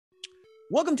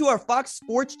Welcome to our Fox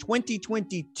Sports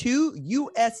 2022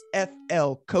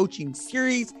 USFL Coaching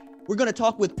Series. We're going to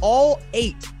talk with all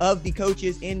 8 of the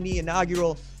coaches in the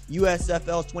inaugural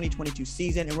USFL 2022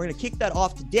 season, and we're going to kick that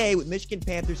off today with Michigan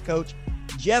Panthers coach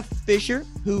Jeff Fisher,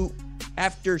 who,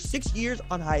 after 6 years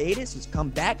on hiatus, has come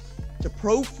back to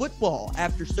pro football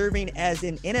after serving as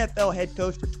an NFL head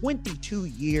coach for 22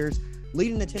 years,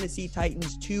 leading the Tennessee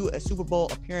Titans to a Super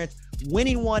Bowl appearance,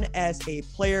 winning one as a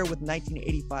player with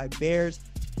 1985 Bears.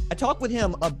 I talked with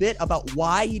him a bit about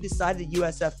why he decided the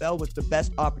USFL was the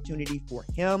best opportunity for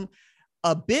him,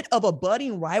 a bit of a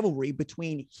budding rivalry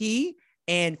between he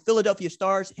and Philadelphia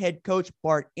Stars head coach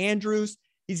Bart Andrews.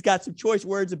 He's got some choice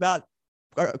words about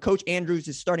Coach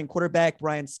Andrews' starting quarterback,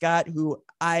 Brian Scott, who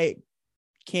I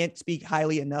can't speak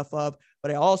highly enough of,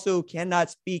 but I also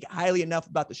cannot speak highly enough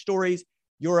about the stories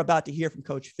you're about to hear from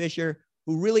Coach Fisher,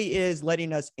 who really is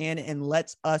letting us in and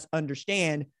lets us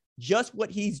understand just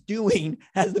what he's doing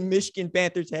as the Michigan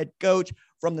Panthers head coach,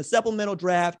 from the supplemental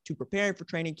draft to preparing for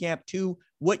training camp to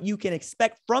what you can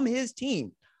expect from his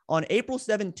team on April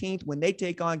 17th when they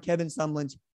take on Kevin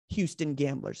Sumlin's Houston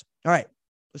Gamblers. All right,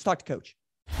 let's talk to Coach.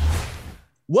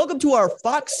 Welcome to our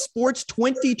Fox Sports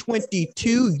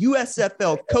 2022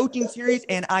 USFL Coaching Series,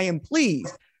 and I am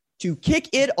pleased to kick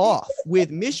it off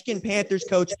with Michigan Panthers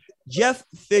coach Jeff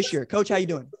Fisher. Coach, how you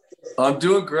doing? I'm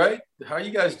doing great. How are you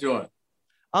guys doing?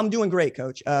 I'm doing great,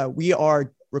 Coach. We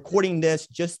are recording this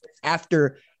just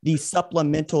after the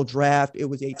supplemental draft. It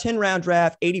was a 10-round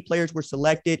draft. 80 players were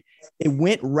selected. It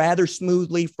went rather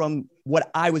smoothly from what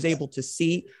I was able to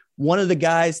see. One of the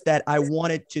guys that I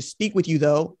wanted to speak with you,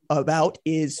 though, about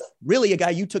is really a guy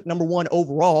you took number 1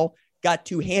 overall, got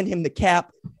to hand him the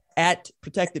cap at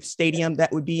Protective Stadium.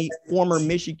 That would be former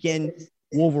Michigan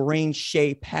Wolverine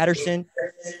Shea Patterson.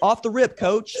 Off the rip,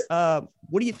 Coach,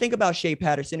 what do you think about Shea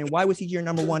Patterson, and why was he your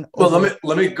number 1 overall? Well,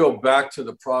 let me go back to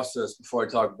the process before I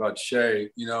talk about Shea.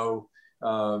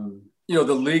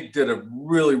 The league did a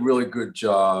really, really good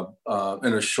job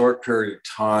in a short period of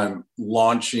time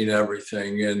launching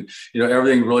everything. And,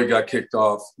 everything really got kicked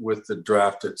off with the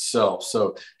draft itself.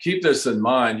 So keep this in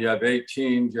mind. You have 8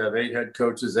 teams, you have 8 head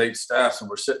coaches, 8 staffs, and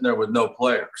we're sitting there with no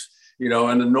players. In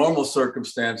the normal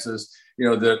circumstances,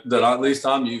 that at least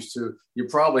I'm used to, you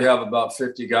probably have about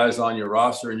 50 guys on your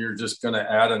roster, and you're just going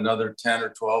to add another 10 or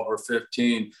 12 or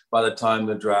 15 by the time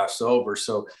the draft's over.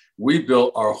 So we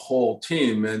built our whole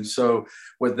team. And so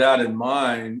with that in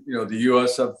mind, the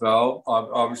USFL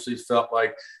obviously felt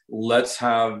like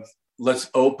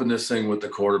let's open this thing with the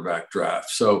quarterback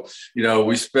draft. So,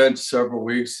 we spent several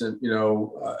weeks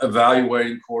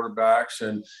evaluating quarterbacks,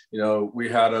 and, we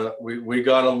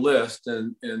got a list,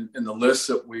 and in the list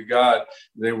that we got,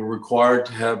 they were required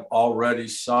to have already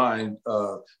signed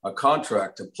a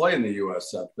contract to play in the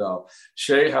USFL.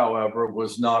 Shea, however,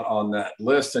 was not on that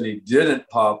list, and he didn't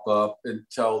pop up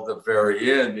until the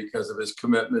very end because of his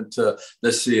commitment to the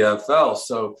CFL.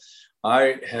 So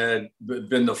I had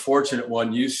been the fortunate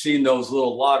one. You've seen those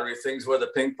little lottery things where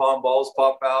the ping pong balls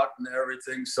pop out and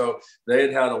everything. So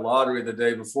they had a lottery the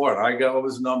day before, and I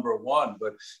was number 1.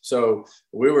 But so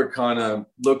we were kind of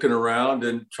looking around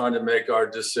and trying to make our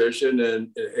decision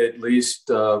and at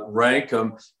least rank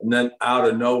them. And then out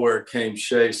of nowhere came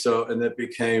Shea. And it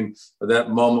became that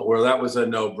moment where that was a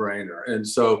no-brainer. And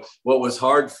so what was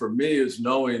hard for me is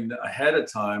knowing ahead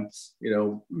of time,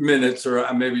 minutes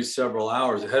or maybe several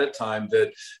hours ahead of time,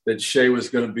 that Shea was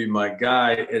going to be my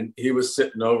guy, and he was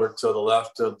sitting over to the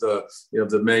left of the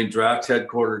main draft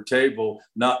headquarter table,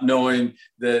 not knowing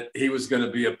that he was going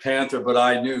to be a Panther, but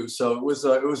I knew. So it was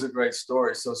a great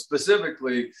story. So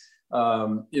specifically,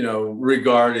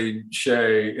 regarding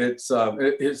Shea, it's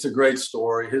a great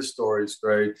story. His story is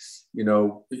great.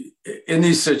 In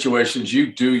these situations,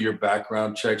 you do your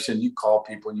background checks and you call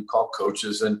people and you call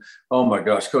coaches, and oh my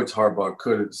gosh, Coach Harbaugh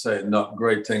couldn't say enough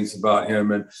great things about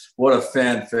him, and what a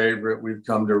fan favorite we've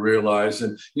come to realize.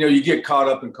 And, you get caught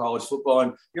up in college football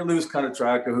and you lose kind of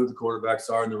track of who the quarterbacks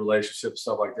are and the relationships,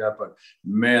 stuff like that. But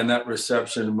man, that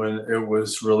reception when it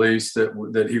was released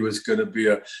that he was going to be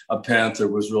a Panther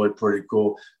was really pretty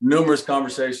cool. Numerous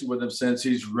conversations with him since.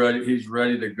 He's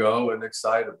ready to go and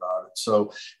excited about it.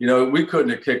 So, we couldn't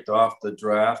have kicked off the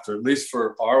draft, or at least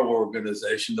for our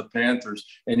organization, the Panthers,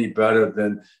 any better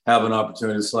than have an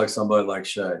opportunity to select somebody like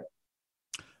Shea.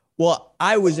 Well,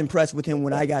 I was impressed with him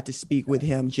when I got to speak with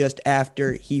him just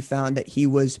after he found that he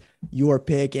was your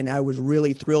pick. And I was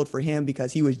really thrilled for him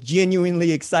because he was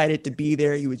genuinely excited to be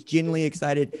there. He was genuinely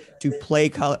excited to play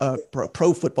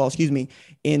pro football,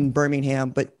 in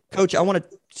Birmingham. But Coach, I want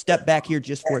to step back here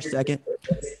just for a second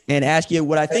and ask you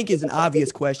what I think is an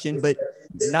obvious question, but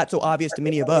not so obvious to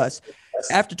many of us.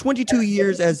 After 22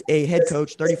 years as a head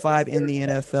coach, 35 in the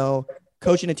NFL,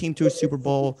 coaching a team to a Super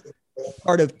Bowl,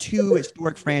 part of two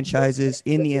historic franchises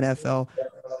in the NFL,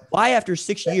 why, after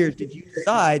 6 years, did you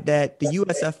decide that the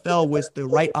USFL was the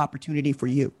right opportunity for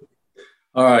you?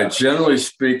 All right. Generally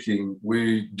speaking,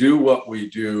 we do what we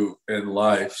do in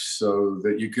life so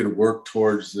that you can work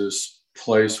towards this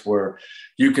place where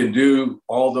you can do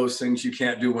all those things you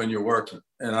can't do when you're working.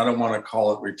 And I don't want to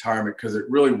call it retirement because it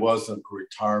really wasn't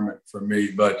retirement for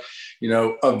me. But,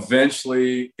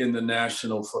 eventually in the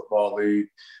National Football League,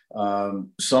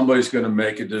 somebody's going to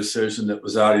make a decision that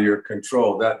was out of your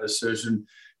control. That decision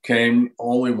came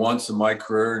only once in my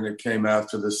career, and it came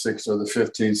after the 6th or the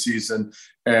 15th season.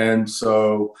 And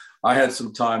so I had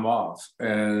some time off,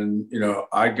 and,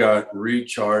 I got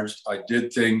recharged. I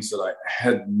did things that I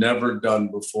had never done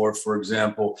before. For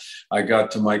example, I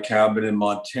got to my cabin in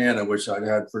Montana, which I'd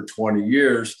had for 20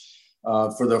 years,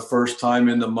 for the first time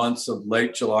in the months of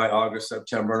late July, August,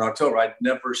 September, and October. I'd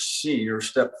never seen or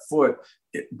stepped foot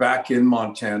back in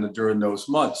Montana during those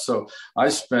months. So I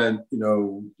spent,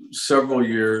 several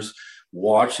years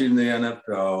watching the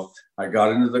NFL. I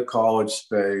got into the college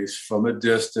space from a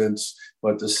distance,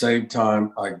 but at the same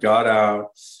time, I got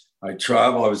out. I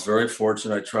traveled. I was very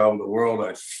fortunate. I traveled the world.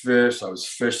 I fished. I was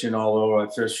fishing all over. I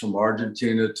fished from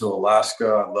Argentina to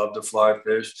Alaska. I love to fly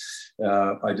fish.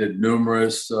 I did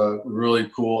numerous really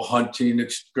cool hunting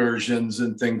excursions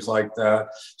and things like that.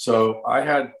 So I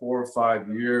had 4 or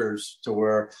 5 years to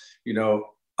where,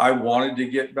 I wanted to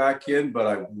get back in, but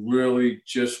I really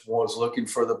just was looking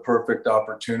for the perfect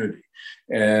opportunity.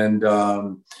 And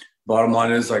bottom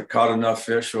line is, I caught enough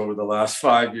fish over the last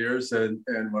 5 years. And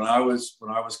when I was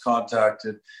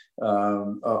contacted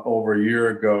over a year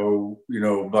ago,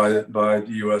 by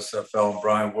the USFL and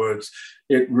Brian Woods,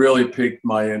 it really piqued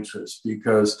my interest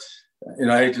because,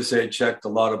 I hate to say it checked a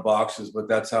lot of boxes, but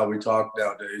that's how we talk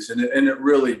nowadays. And it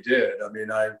really did. I mean,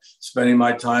 I'm spending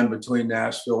my time between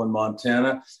Nashville and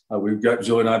Montana.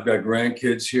 Julie and I've got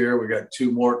grandkids here. We got 2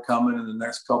 more coming in the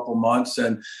next couple months.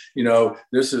 And,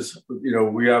 this is,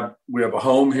 we have a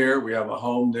home here. We have a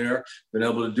home there. Been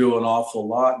able to do an awful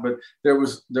lot, but there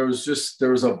was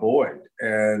a void.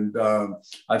 And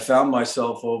I found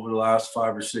myself over the last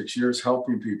 5 or 6 years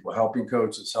helping people, helping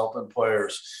coaches, helping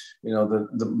players.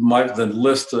 The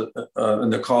list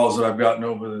and the calls that I've gotten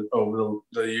over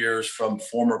the years from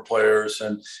former players,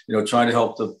 and trying to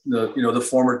help the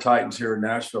former Titans here in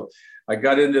Nashville. I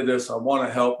got into this. I want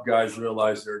to help guys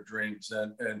realize their dreams,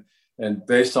 and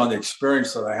based on the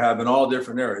experience that I have in all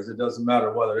different areas, it doesn't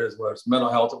matter whether it's mental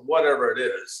health, whatever it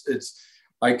is.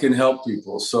 I can help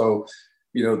people. So,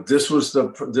 this was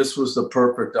the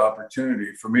perfect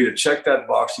opportunity for me to check that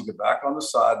box to get back on the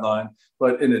sideline.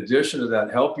 But in addition to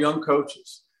that, help young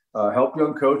coaches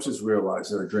realize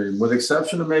their dream. With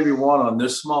exception of maybe one on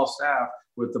this small staff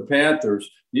with the Panthers,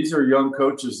 these are young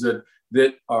coaches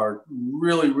that are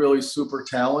really, really super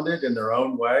talented in their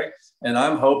own way. And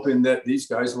I'm hoping that these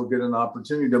guys will get an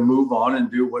opportunity to move on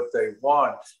and do what they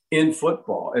want in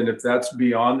football. And if that's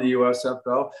beyond the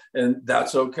USFL, and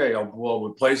that's okay, we'll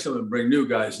replace them and bring new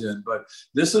guys in. But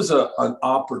this is an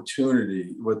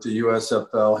opportunity what the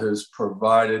USFL has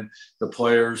provided the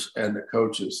players and the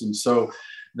coaches. And so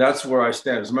that's where I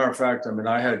stand. As a matter of fact,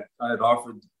 I had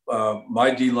offered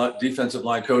my defensive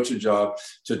line coaching job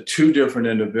to 2 different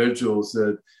individuals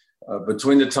that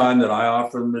between the time that I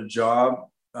offered them the job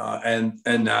and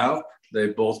now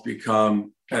they've both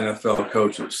become NFL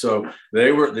coaches. So the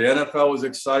NFL was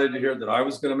excited to hear that I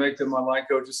was going to make them my line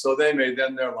coaches. So they made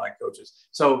them their line coaches.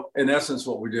 So in essence,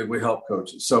 what we did, we helped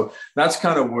coaches. So that's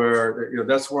kind of where,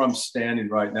 that's where I'm standing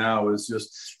right now, is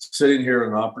just sitting here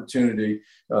an opportunity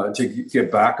to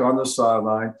get back on the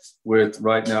sideline with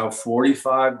right now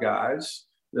 45 guys.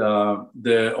 And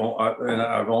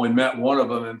I've only met one of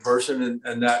them in person,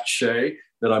 and that's Shay,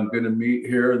 that I'm going to meet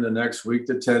here in the next week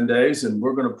to 10 days. And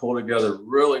we're going to pull together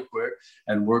really quick.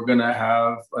 And we're going to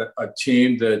have a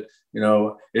team that,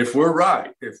 if we're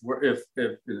right, if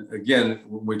again,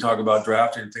 when we talk about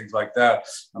drafting and things like that,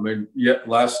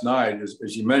 last night,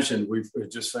 as you mentioned, we've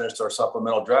just finished our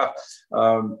supplemental draft.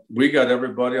 We got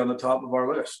everybody on the top of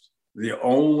our list. The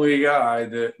only guy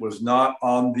that was not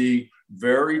on the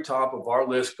very top of our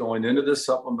list going into this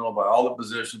supplemental by all the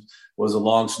positions was a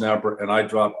long snapper, and I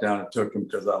dropped down and took him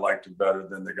because I liked him better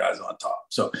than the guys on top.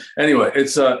 So anyway,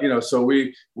 it's so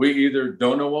we either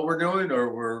don't know what we're doing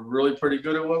or we're really pretty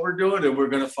good at what we're doing, and we're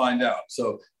going to find out.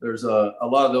 So there's a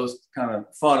lot of those kind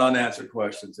of fun unanswered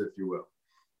questions, if you will.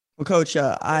 Well, Coach,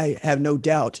 I have no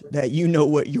doubt that you know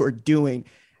what you're doing.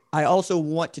 I also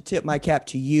want to tip my cap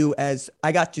to you, as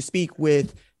I got to speak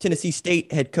with Tennessee State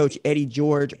head coach Eddie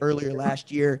George earlier last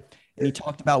year. and he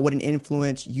talked about what an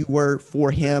influence you were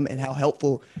for him and how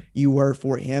helpful you were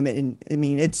for him. And I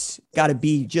mean, it's got to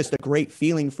be just a great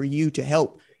feeling for you to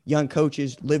help young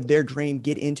coaches live their dream,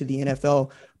 get into the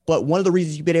NFL. But one of the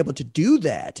reasons you've been able to do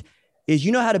that is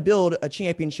you know how to build a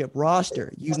championship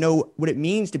roster. You know what it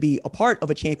means to be a part of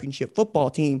a championship football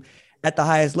team at the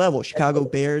highest level. Chicago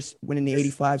Bears winning the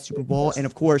 85 Super Bowl, and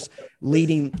of course,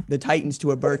 leading the Titans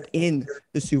to a berth in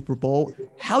the Super Bowl.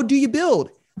 How do you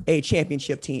build a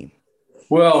championship team?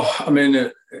 Well, I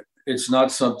mean, it's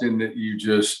not something that you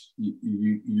just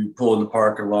you pull in the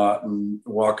parking lot and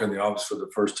walk in the office for the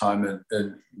first time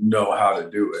and know how to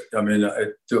do it. I mean,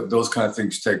 those kind of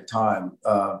things take time.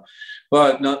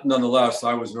 But nonetheless,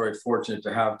 I was very fortunate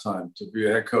to have time to be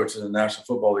a head coach in the National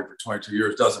Football League for 22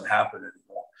 years. Doesn't happen anymore.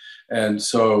 And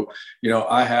so,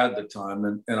 I had the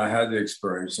time and I had the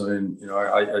experience. I mean,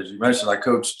 as you mentioned, I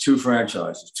coached 2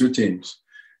 franchises, 2 teams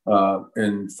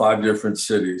in 5 different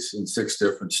cities in 6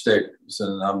 different states.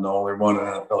 And I'm the only one in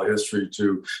NFL history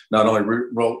to not only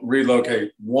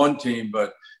relocate one team,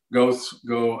 but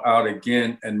go out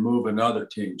again and move another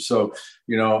team. So,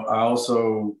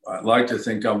 I like to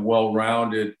think I'm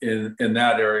well-rounded in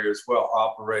that area as well,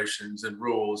 operations and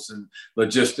rules and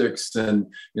logistics and,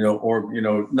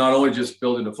 not only just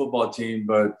building a football team,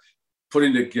 but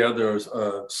putting together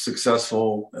a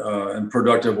successful and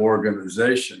productive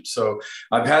organization. So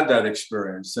I've had that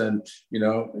experience, and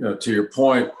to your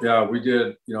point, yeah, we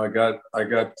did. I got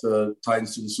the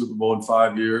Titans to the Super Bowl in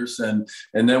 5 years, and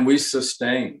then we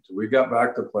sustained. We got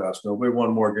back to playoffs. Nobody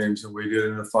won more games than we did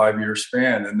in a 5-year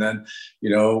span, and then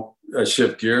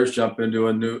shift gears, jump into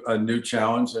a new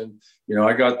challenge, and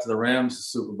I got to the Rams the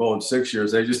Super Bowl in 6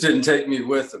 years. They just didn't take me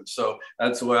with them. So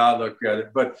that's the way I look at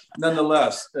it. But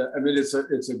nonetheless, I mean, it's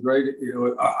a great,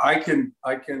 I can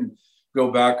go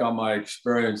back on my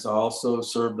experience. I also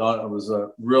served on, I was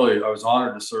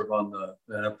honored to serve on the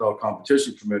NFL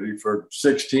competition committee for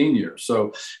 16 years.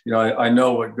 So, I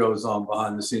know what goes on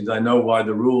behind the scenes. I know why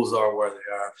the rules are where they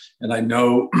are. And I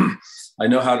know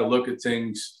how to look at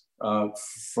things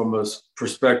from a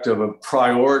perspective of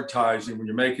prioritizing when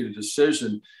you're making a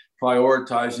decision,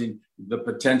 prioritizing the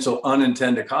potential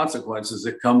unintended consequences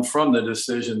that come from the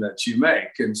decision that you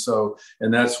make. And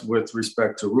that's with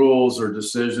respect to rules or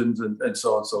decisions and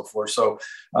so on and so forth. So,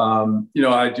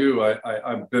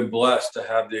 I've been blessed to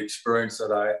have the experience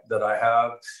that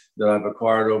I've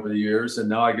acquired over the years. And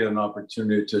now I get an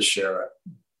opportunity to share it.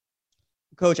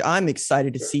 Coach, I'm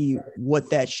excited to see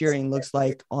what that sharing looks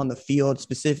like on the field,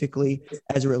 specifically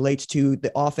as it relates to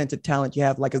the offensive talent you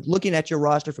have. Like, looking at your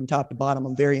roster from top to bottom,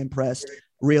 I'm very impressed,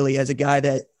 really, as a guy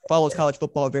that follows college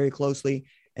football very closely,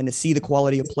 and to see the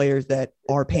quality of players that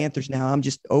are Panthers now. I'm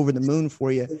just over the moon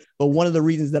for you. But one of the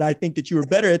reasons that I think that you were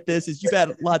better at this is you've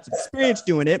had lots of experience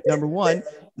doing it, number one.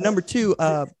 Number two,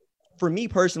 for me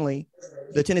personally,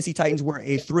 the Tennessee Titans were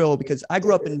a thrill because I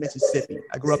grew up in Mississippi.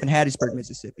 I grew up in Hattiesburg,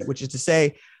 Mississippi, which is to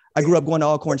say I grew up going to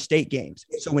Alcorn State games.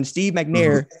 So when Steve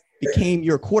McNair became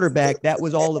your quarterback, that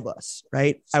was all of us,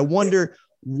 right? I wonder,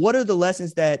 what are the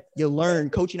lessons that you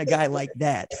learned coaching a guy like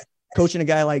that, coaching a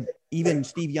guy like even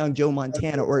Steve Young, Joe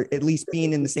Montana, or at least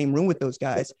being in the same room with those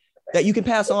guys, that you can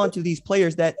pass on to these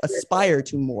players that aspire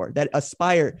to more, that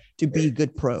aspire to be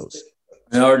good pros?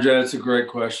 RJ, that's a great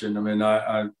question. I mean,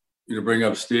 I bring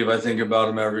up Steve. I think about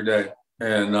him every day,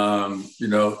 and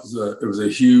it was a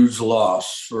huge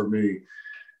loss for me,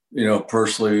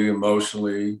 personally,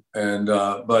 emotionally, and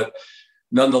but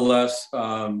nonetheless,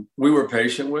 we were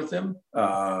patient with him.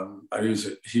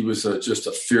 He was just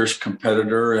a fierce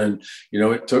competitor, and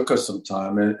it took us some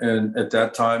time. And at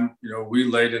that time, we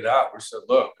laid it out. We said,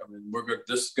 "Look, I mean,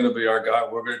 this is going to be our guy.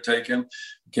 We're going to take him.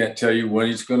 Can't tell you when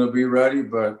he's going to be ready,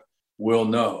 but we'll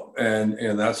know."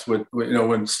 And that's what,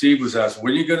 when Steve was asked,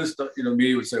 when are you going to start,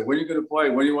 me would say, when are you going to play?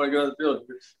 When do you want to go to the field?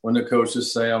 When the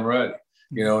coaches say I'm ready,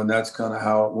 and that's kind of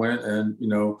how it went. And,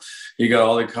 he got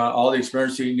all the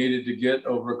experience he needed to get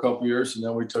over a couple of years. And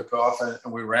then we took off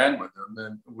and we ran with him,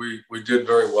 and we did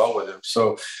very well with him.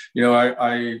 So,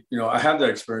 I have that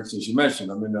experience, as you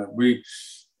mentioned. I mean,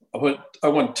 I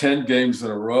won 10 games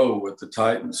in a row with the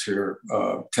Titans here,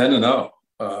 10-0.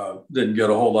 Didn't get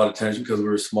a whole lot of attention because we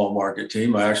were a small market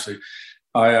team. I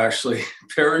actually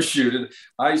parachuted.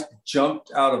 I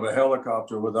jumped out of a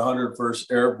helicopter with 101st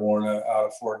Airborne out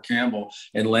of Fort Campbell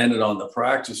and landed on the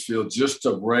practice field just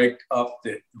to break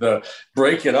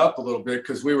it up a little bit,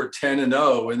 because we were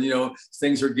 10-0 and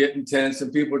things are getting tense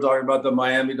and people are talking about the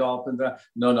Miami Dolphins.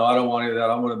 No, I don't want any of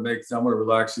that. I'm going to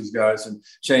relax these guys and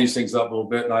change things up a little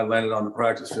bit. And I landed on the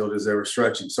practice field as they were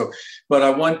stretching. So, but I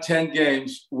won 10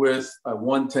 games with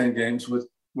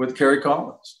Kerry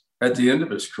Collins. at the end of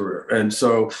his career. And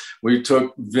so we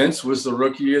took, Vince was the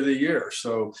rookie of the year.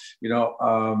 So,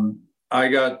 I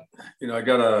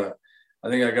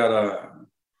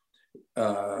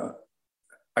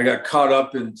got caught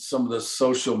up in some of the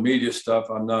social media stuff.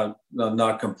 I'm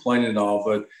not complaining at all,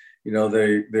 but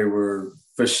they were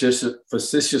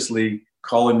facetiously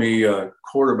calling me a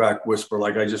quarterback whisperer,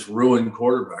 like I just ruined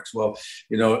quarterbacks. Well,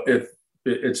 if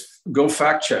it's, go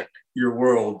fact check your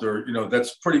world, or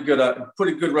that's pretty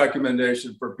good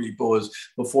recommendation for people, is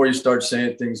before you start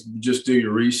saying things, just do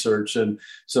your research. And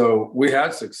so we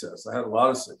had success. I had a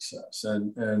lot of success,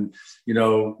 and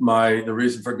the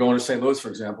reason for going to St. Louis, for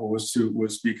example,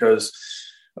 was because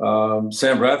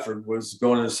Sam Bradford was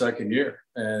going in the second year,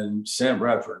 and Sam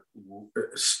Bradford,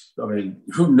 I mean,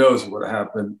 who knows what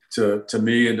happened to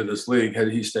me into this league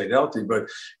had he stayed healthy, but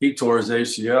he tore his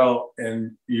ACL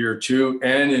in year 2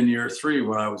 and in year 3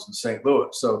 when I was in St. Louis.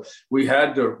 So we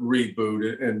had to reboot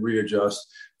it and readjust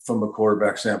from a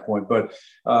quarterback standpoint. But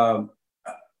I'm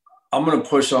going to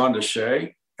push on to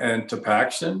Shea and to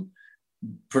Paxton,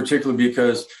 particularly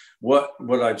because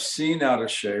what I've seen out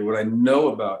of Shea, what I know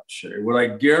about Shea, what I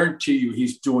guarantee you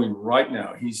he's doing right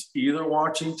now, he's either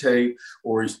watching tape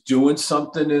or he's doing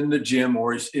something in the gym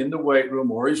or he's in the weight room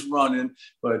or he's running,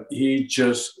 but he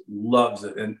just loves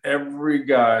it. And every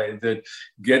guy that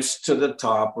gets to the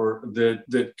top or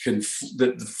that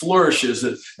flourishes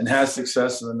and has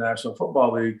success in the National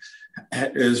Football League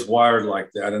is wired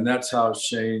like that. And that's how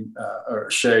Shea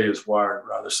is wired,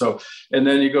 rather. So, and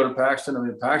then you go to Paxton. I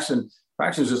mean,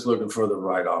 Paxton's just looking for the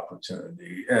right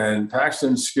opportunity. And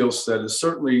Paxton's skill set is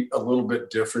certainly a little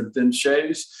bit different than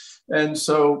Shea's. And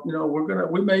so,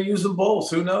 we may use them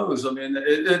both. Who knows? I mean,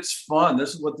 it's fun.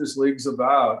 This is what this league's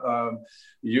about.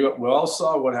 We all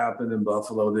saw what happened in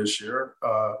Buffalo this year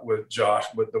with Josh,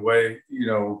 with the way,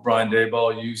 Brian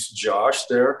Daboll used Josh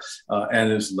there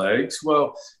and his legs.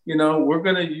 Well, we're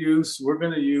going to use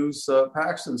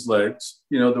Paxton's legs,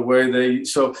 the way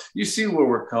so you see where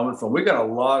we're coming from. We got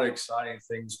a lot of exciting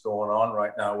things going on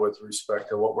right now with respect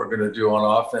to what we're going to do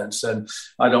on offense. And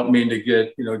I don't mean to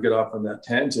get off on that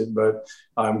tangent, but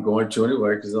I'm going to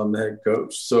anyway, because I'm the head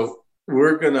coach. So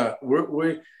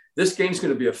this game's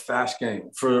going to be a fast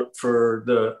game for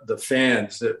the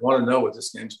fans that want to know what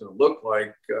this game's going to look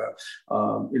like.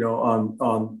 On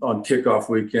kickoff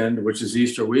weekend, which is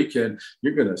Easter weekend,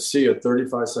 you're going to see a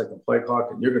 35-second play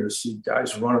clock, and you're going to see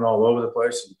guys running all over the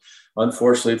place. And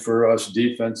unfortunately for us,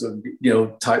 defensive,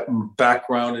 type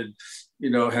backgrounded,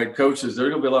 head coaches,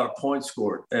 there's going to be a lot of points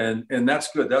scored, and that's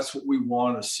good. That's what we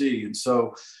want to see. And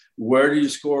so, where do you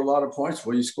score a lot of points?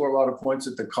 Well, you score a lot of points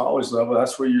at the college level.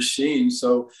 That's where you're seeing.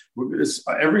 So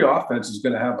every offense is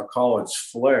going to have a college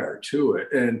flair to it.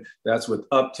 And that's with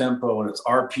up tempo, and it's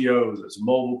RPOs, it's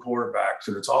mobile quarterbacks,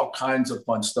 and it's all kinds of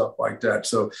fun stuff like that.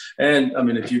 So, and I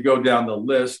mean, if you go down the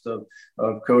list of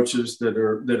coaches that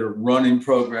are running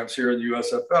programs here in the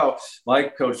USFL,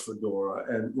 like Coach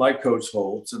Fedora and like Coach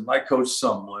Holtz and like Coach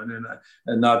Sumlin,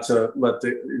 and not to let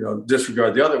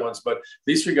disregard the other ones, but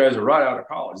these 3 guys are right out of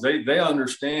college. They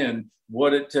understand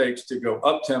what it takes to go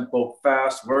up tempo,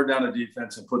 fast, wear down a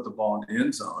defense, and put the ball in the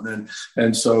end zone.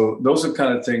 And so those are the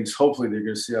kind of things hopefully they're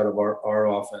going to see out of our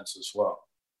offense as well.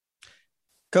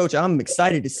 Coach, I'm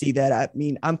excited to see that. I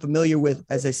mean, I'm familiar with,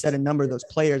 as I said, a number of those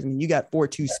players. I mean, you got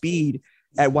 4.2 speed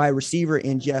at wide receiver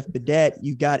in Jeff Bedette.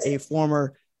 You got a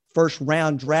former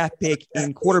first-round draft pick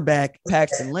in quarterback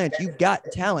Paxton Lynch. You've got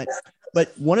talent.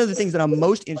 But one of the things that I'm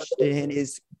most interested in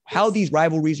is how these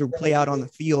rivalries will play out on the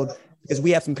field, because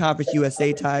we have some Conference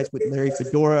USA ties with Larry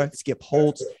Fedora, Skip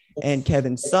Holtz, and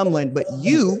Kevin Sumlin. But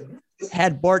you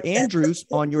had Bart Andrews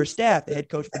on your staff, the head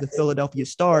coach for the Philadelphia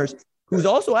Stars, who's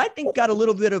also, I think, got a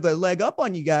little bit of a leg up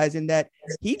on you guys in that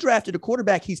he drafted a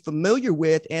quarterback he's familiar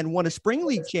with and won a spring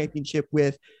league championship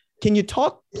with. Can you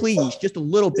talk, please, just a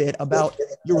little bit about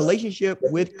your relationship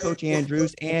with Coach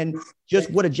Andrews and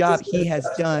just what a job he has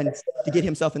done to get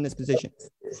himself in this position?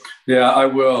 Yeah, I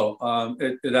will.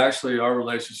 It actually, our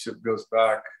relationship goes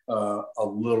back a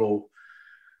little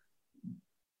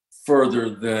further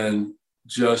than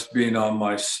just being on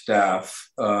my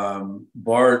staff.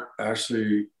 Bart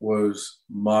actually was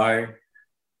my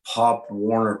Pop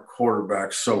Warner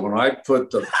quarterback. So when I put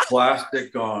the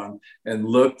plastic on and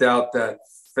looked out that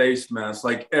face mask,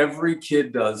 like every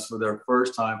kid does for their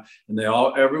first time, and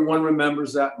everyone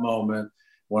remembers that moment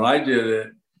when I did it.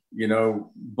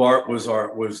 Bart was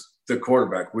the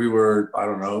quarterback. We were, I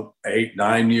don't know, 8,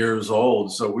 9 years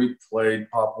old. So we played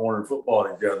Pop Warner football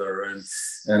together,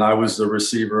 and I was the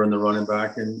receiver and the running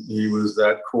back, and he was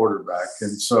that quarterback.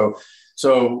 And so,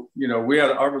 we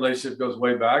had, our relationship goes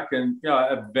way back, and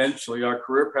eventually our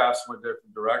career paths went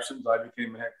different directions. I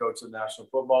became a head coach of the National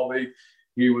Football League.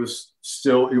 He was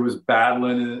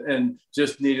battling and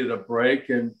just needed a break.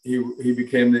 And he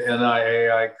became the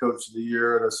NIAI Coach of the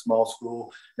Year at a small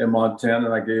school in Montana,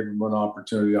 and I gave him an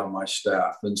opportunity on my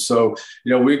staff. And so,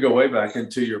 we go way back. And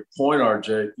to your point,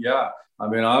 RJ, I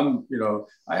mean,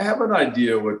 I have an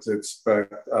idea what to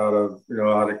expect out of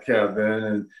Kevin,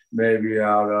 and maybe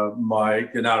out of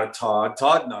Mike, and out of Todd.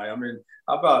 Todd and I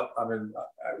mean,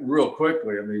 real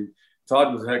quickly,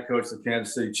 Todd was the head coach of the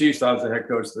Kansas City Chiefs. I was the head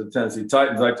coach of the Tennessee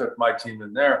Titans. I took my team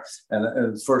in there. And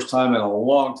it's the first time in a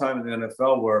long time in the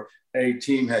NFL where a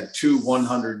team had 2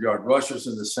 100-yard rushers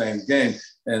in the same game.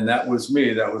 And that was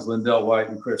me. That was Lindell White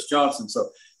and Chris Johnson.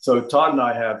 So Todd and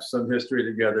I have some history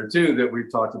together, too, that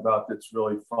we've talked about that's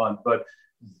really fun. But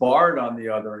Bart, on the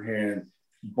other hand,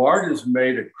 Bart has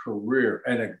made a career,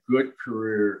 and a good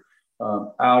career,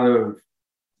 out of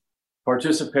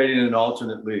participating in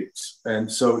alternate leagues.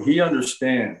 And so he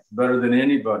understands better than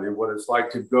anybody what it's like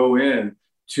to go in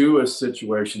to a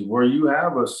situation where you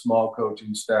have a small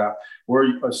coaching staff,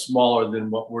 where are smaller than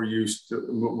what we're used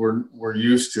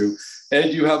to,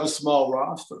 and you have a small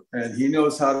roster. And he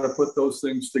knows how to put those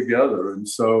things together. And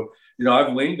so,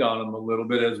 I've leaned on him a little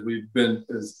bit as we've been,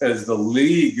 as the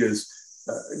league is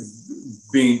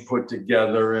being put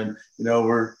together. And,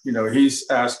 he's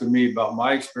asking me about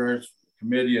my experience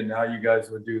committee and how you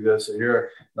guys would do this here.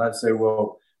 And I'd say,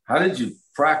 well, how did you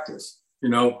practice,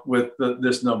 with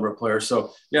this number of players?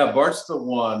 So, Bart's the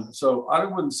one. So I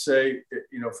wouldn't say,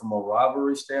 from a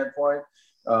rivalry standpoint,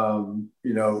 I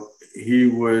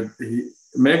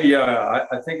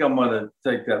think I'm going to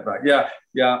take that back.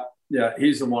 Yeah.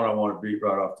 He's the one I want to beat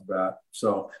right off the bat.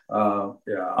 So, I'm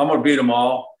going to beat them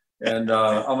all. And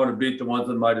I'm going to beat the ones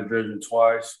in my division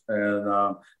twice.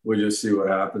 And we'll just see what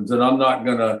happens. And I'm not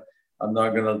going to,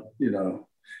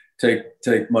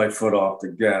 take my foot off the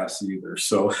gas either.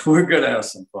 So we're going to have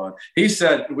some fun. He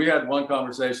said, we had one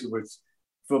conversation which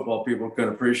football people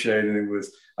couldn't appreciate. And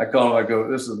I called him, I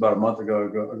go, this is about a month ago.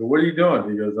 I go, what are you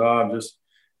doing? He goes, I'm just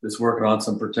working on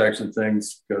some protection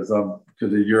things because of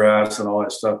your ass and all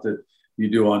that stuff that you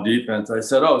do on defense. I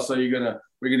said, so we're going to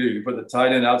put the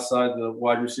tight end outside the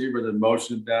wide receiver, then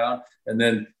motion him down, and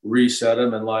then reset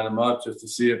him and line him up just to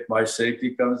see if my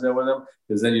safety comes in with him,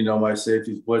 because then my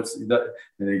safety's blitz. And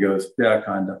he goes, yeah,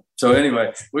 kind of. So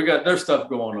anyway, there's stuff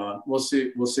going on. We'll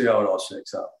see how it all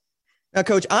shakes out. Now,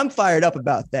 Coach, I'm fired up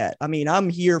about that. I'm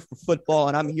here for football,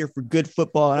 and I'm here for good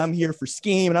football, and I'm here for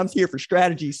scheme, and I'm here for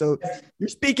strategy. So you're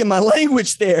speaking my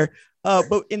language there.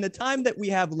 But in the time that we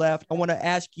have left, I want to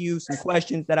ask you some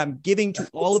questions that I'm giving to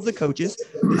all of the coaches.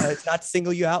 It's not to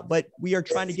single you out, but we are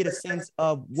trying to get a sense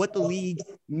of what the league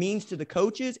means to the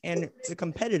coaches and the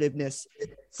competitiveness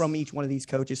from each one of these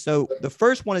coaches. So the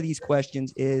first one of these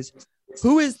questions is,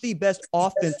 who is the best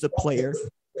offensive player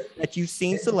that you've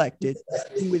seen selected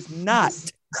who is not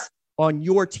on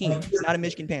your team, not a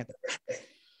Michigan Panther?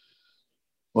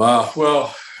 Wow.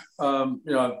 Well,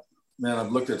 man,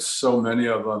 I've looked at so many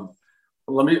of them.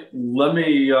 Let me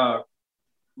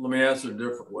answer a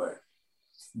different way.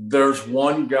 There's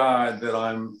one guy that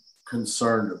I'm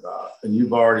concerned about, and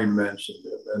you've already mentioned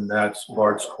it, and that's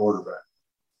Bart's quarterback.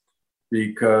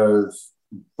 Because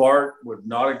Bart would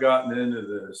not have gotten into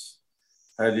this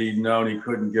had he known he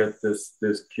couldn't get this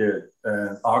kid.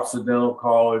 And Occidental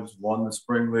College won the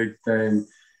spring league thing.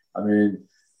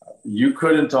 You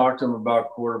couldn't talk to him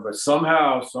about quarterback.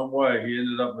 Somehow, some way, he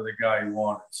ended up with a guy he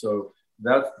wanted. So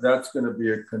that's going to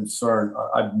be a concern.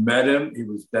 I've met him. He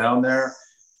was down there.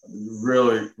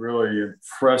 Really, really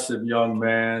impressive young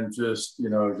man. Just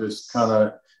kind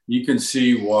of, you can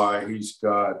see why he's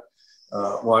got,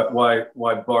 why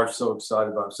Bart's so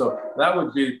excited about him. So that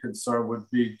would be a concern, would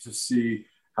be to see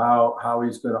how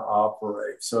he's going to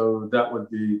operate. So that would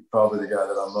be probably the guy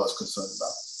that I'm most concerned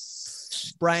about.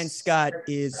 Brian Scott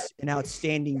is an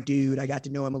outstanding dude. I got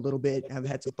to know him a little bit. I've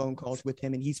had some phone calls with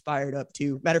him, and he's fired up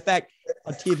too. Matter of fact,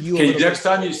 I'll give you next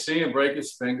time you see him break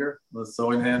his finger with a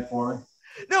throwing hand for me.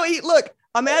 No, look,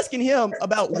 I'm asking him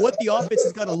about what the offense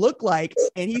is going to look like,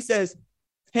 and he says,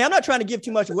 hey, I'm not trying to give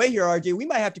too much away here, RJ. We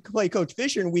might have to play Coach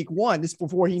Fisher in week 1. This is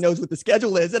before he knows what the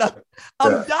schedule is. And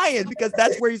I'm dying because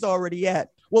that's where he's already at.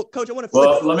 Well, Coach, I want to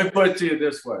let me put it to you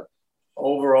this way.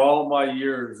 Over all my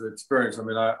years of experience,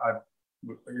 I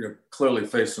clearly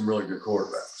faced some really good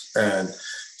quarterbacks. And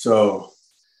so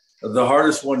the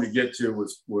hardest one to get to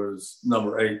was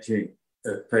number 18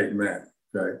 at Peyton Manning.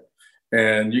 Okay.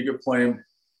 and you could play him,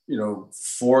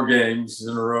 4 games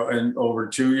in a row and over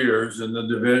 2 years in the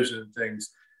division things,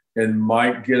 and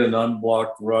might get an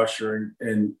unblocked rusher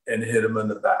and hit him in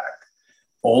the back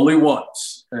only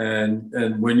once.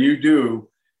 And when you do,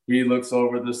 he looks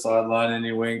over the sideline and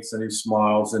he winks and he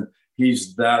smiles, and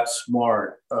he's that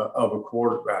smart of a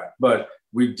quarterback. But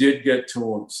we did get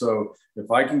to him. So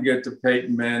if I can get to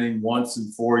Peyton Manning once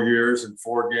in 4 years and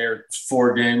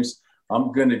 4 games,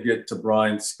 I'm going to get to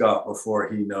Brian Scott before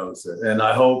he knows it. And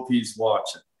I hope he's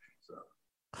watching. So.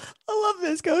 I love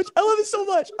this, Coach. I love it so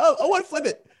much. Oh, I want to flip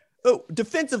it. Oh,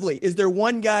 defensively, is there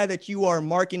one guy that you are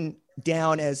marking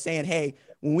down as saying, hey,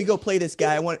 when we go play this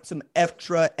guy, I want some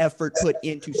extra effort put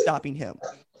into stopping him?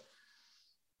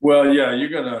 Well, yeah,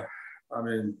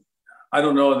 I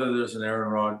don't know whether there's an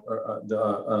Aaron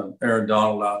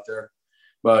Donald out there,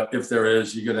 but if there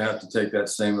is, you're going to have to take that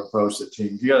same approach to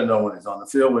teams. You got to know when he's on the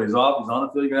field. When he's off, he's on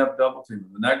the field, you're going to have to double team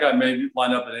him. And that guy may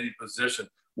line up at any position.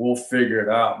 We'll figure it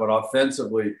out. But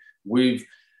offensively,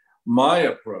 my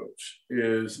approach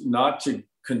is not to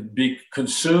be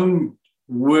consumed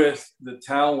with the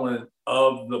talent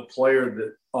of the player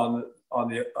that on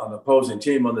the opposing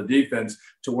team on the defense,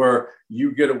 to where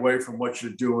you get away from what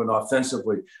you're doing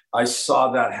offensively. I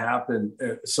saw that happen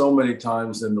so many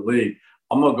times in the league.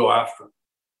 I'm going to go after him.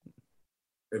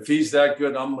 If he's that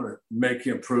good, I'm going to make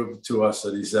him prove to us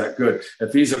that he's that good.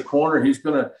 If he's a corner, he's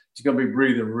going to be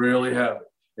breathing really heavy.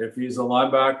 If he's a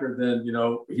linebacker, then,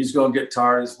 he's going to get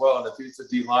tired as well. And if he's a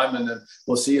D lineman, then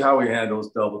we'll see how he handles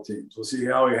double teams. We'll see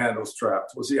how he handles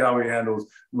traps. We'll see how he handles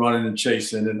running and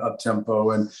chasing and up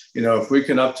tempo. And, if we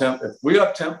can up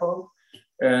tempo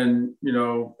and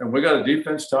we got a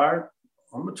defense tired,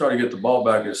 I'm going to try to get the ball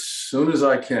back as soon as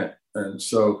I can. And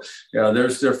so, yeah,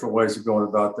 there's different ways of going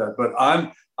about that. But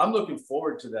I'm looking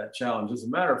forward to that challenge. As a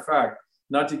matter of fact,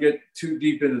 not to get too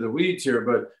deep into the weeds here,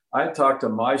 but I talked to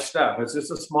my staff. It's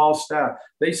just a small staff.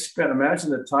 Imagine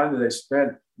the time that they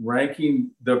spent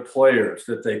ranking the players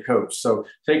that they coach. So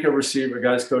take a receiver,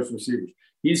 guys coach receivers.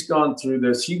 He's gone through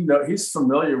this. He's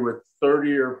familiar with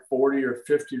 30 or 40 or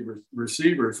 50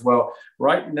 receivers. Well,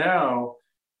 right now,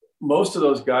 most of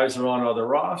those guys are on other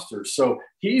rosters. So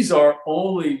he's our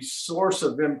only source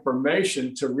of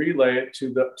information to relay it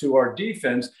to our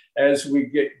defense as we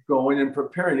get going and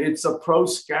preparing. It's a pro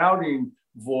scouting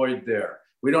void there.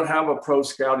 We don't have a pro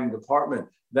scouting department.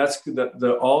 That's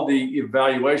all the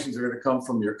evaluations are going to come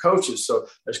from your coaches. So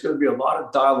there's going to be a lot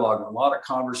of dialogue and a lot of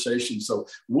conversation. So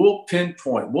we'll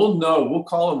pinpoint, we'll know, we'll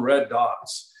call them red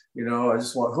dots. I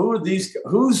just want, who are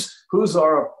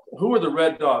the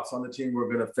red dots on the team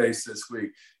we're going to face this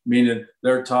week? Meaning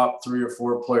their top 3 or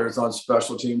 4 players on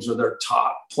special teams or their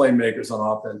top playmakers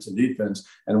on offense and defense.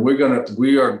 And we are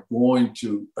going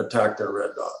to attack their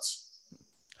red dots.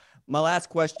 My last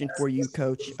question for you,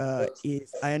 Coach,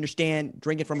 is I understand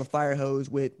drinking from a fire hose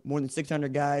with more than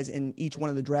 600 guys in each one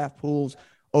of the draft pools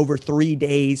over 3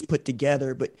 days put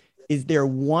together, but is there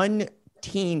one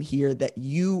team here that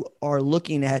you are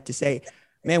looking at to say,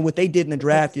 man, what they did in the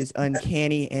draft is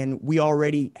uncanny, and we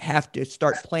already have to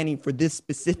start planning for this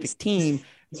specific team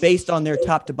based on their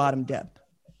top to bottom depth?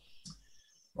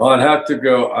 Well, I'm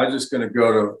just going to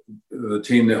go to the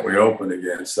team that we open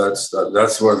against. That's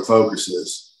where the focus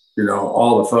is.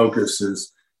 All the focus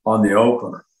is on the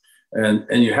opener,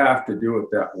 and you have to do it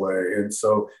that way. And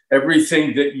so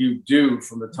everything that you do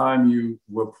from the time you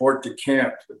report to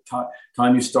camp, to the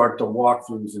time you start the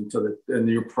walkthroughs and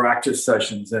your practice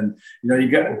sessions, and you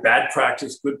got bad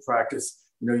practice, good practice.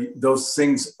 Those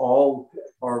things all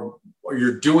are.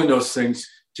 You're doing those things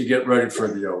to get ready for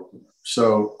the opener.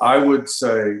 So I would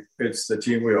say it's the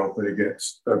team we open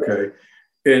against. Okay,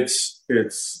 it's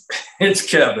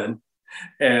Kevin.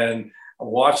 And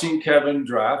watching Kevin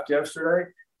draft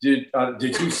yesterday, did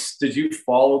you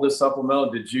follow the supplemental?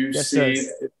 Did you see?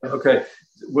 Sir. Okay,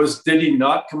 did he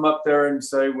not come up there and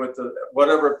say with the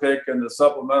whatever pick in the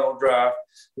supplemental draft,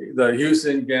 the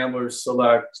Houston Gamblers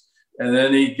select, and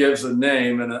then he gives a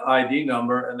name and an ID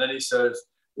number, and then he says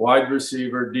wide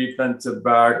receiver, defensive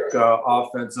back,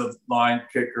 offensive line,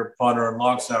 kicker, punter, and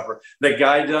long snapper. The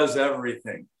guy does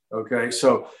everything. Okay,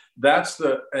 so that's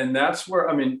where, and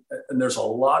there's a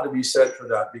lot to be said for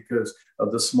that because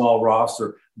of the small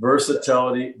roster,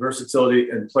 versatility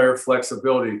and player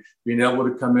flexibility, being able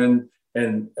to come in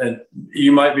and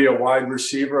you might be a wide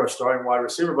receiver, a starting wide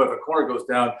receiver, but if a corner goes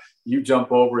down, you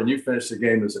jump over and you finish the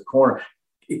game as a corner.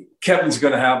 Kevin's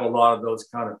going to have a lot of those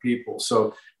kind of people.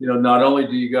 So, not only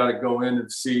do you got to go in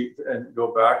and see and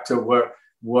go back to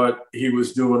what he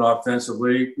was doing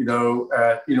offensively,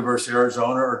 at University of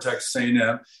Arizona or Texas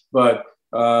A&M. But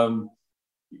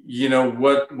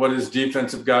what his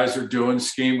defensive guys are doing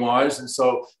scheme wise. And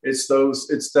so it's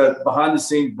that behind the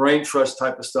scene brain trust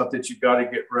type of stuff that you got to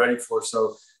get ready for.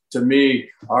 So to me,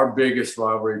 our biggest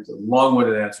rivalry, the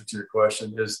long-winded answer to your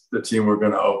question, is the team we're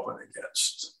going to open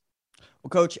against. Well,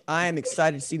 Coach, I am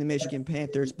excited to see the Michigan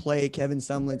Panthers play Kevin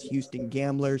Sumlin's Houston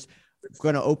Gamblers.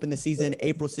 We're going to open the season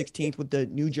April 16th with the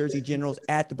New Jersey Generals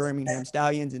at the Birmingham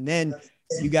Stallions. And then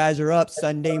you guys are up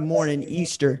Sunday morning,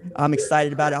 Easter. I'm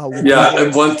excited about it.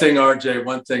 And one thing,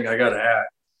 RJ, I got to add.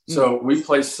 So we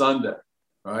play Sunday,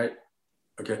 right?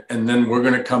 Okay. And then we're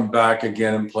going to come back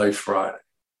again and play Friday.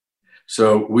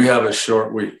 So we have a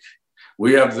short week.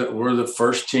 We're the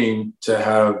first team to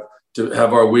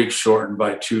have our week shortened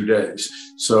by 2 days.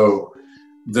 So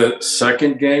the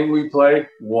second game we play,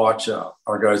 watch out.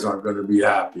 Our guys aren't going to be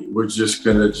happy. We're just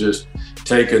going to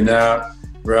take a nap,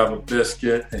 grab a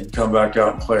biscuit, and come back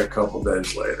out and play a couple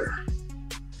days later.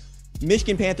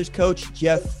 Michigan Panthers coach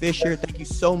Jeff Fisher, thank you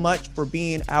so much for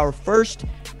being our first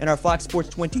in our Fox Sports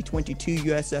 2022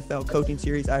 USFL Coaching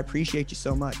Series. I appreciate you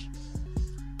so much.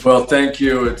 Well, thank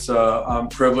you. I'm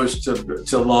privileged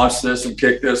to launch this and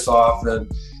kick this off, and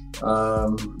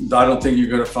I don't think you're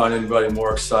going to find anybody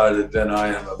more excited than I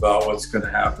am about what's going to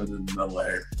happen in the middle of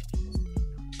April.